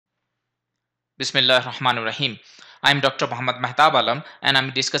Bismillahirrahmanirrahim. I am Dr. Muhammad Mehtab Alam and I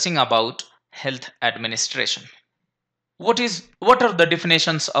am discussing about health administration. What are the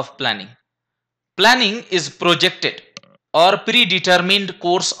definitions of planning? Planning is projected or predetermined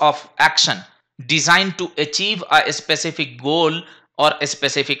course of action designed to achieve a specific goal or a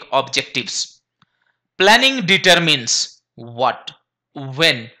specific objectives. Planning determines what,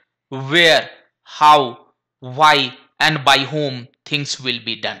 when, where, how, why and by whom things will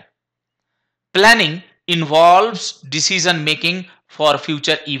be done. Planning involves decision making for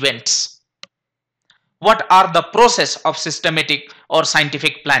future events. What are the process of systematic or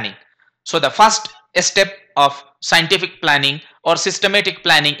scientific planning? So the first step of scientific planning or systematic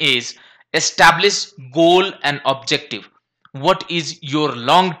planning is establish goal and objective. What is your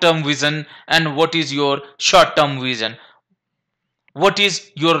long-term vision and what is your short-term vision? What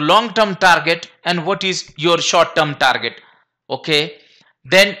is your long-term target and what is your short-term target? Okay.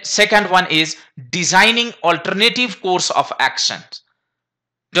 Then second one is designing alternative course of action.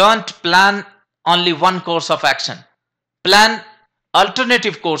 Don't plan only one course of action. Plan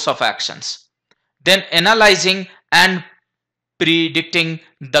alternative course of actions. Then analyzing and predicting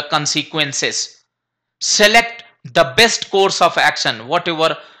the consequences. Select the best course of action.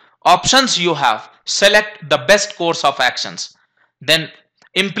 Whatever options you have, select the best course of actions. Then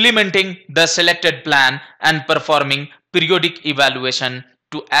implementing the selected plan and performing periodic evaluation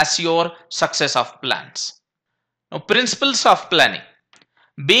to assure success of plans. Now, principles of planning.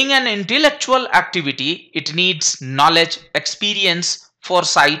 Being an intellectual activity, it needs knowledge, experience,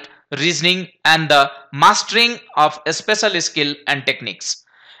 foresight, reasoning, and the mastering of a special skill and techniques.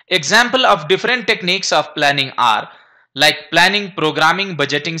 Example of different techniques of planning are like planning, programming,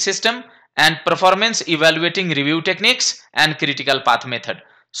 budgeting system, and performance evaluating review techniques and critical path method.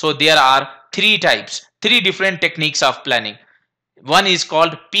 So there are three different techniques of planning. One is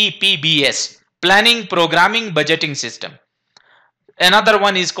called PPBS, planning, programming, budgeting system. Another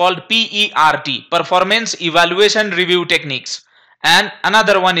one is called PERT, performance evaluation review techniques. And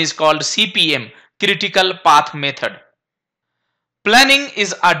another one is called CPM, critical path method. Planning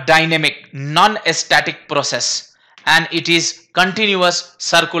is a dynamic, non-static process and it is continuous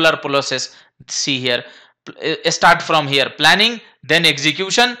circular process. See here, start from here, planning, then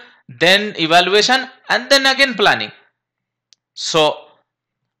execution, then evaluation, and then again planning. So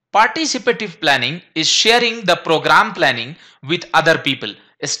participative planning is sharing the program planning with other people,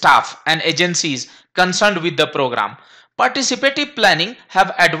 staff and agencies concerned with the program. Participative planning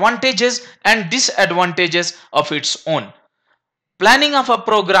have advantages and disadvantages of its own. Planning of a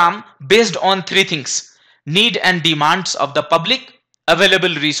program based on three things: need and demands of the public,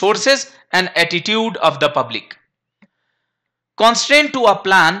 available resources, and attitude of the public. Constraint to a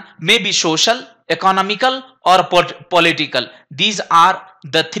plan may be social, economical, or political. These are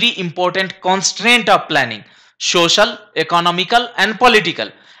the three important constraints of planning: social, economical, and political,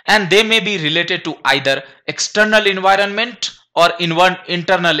 and they may be related to either external environment or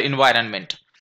internal environment.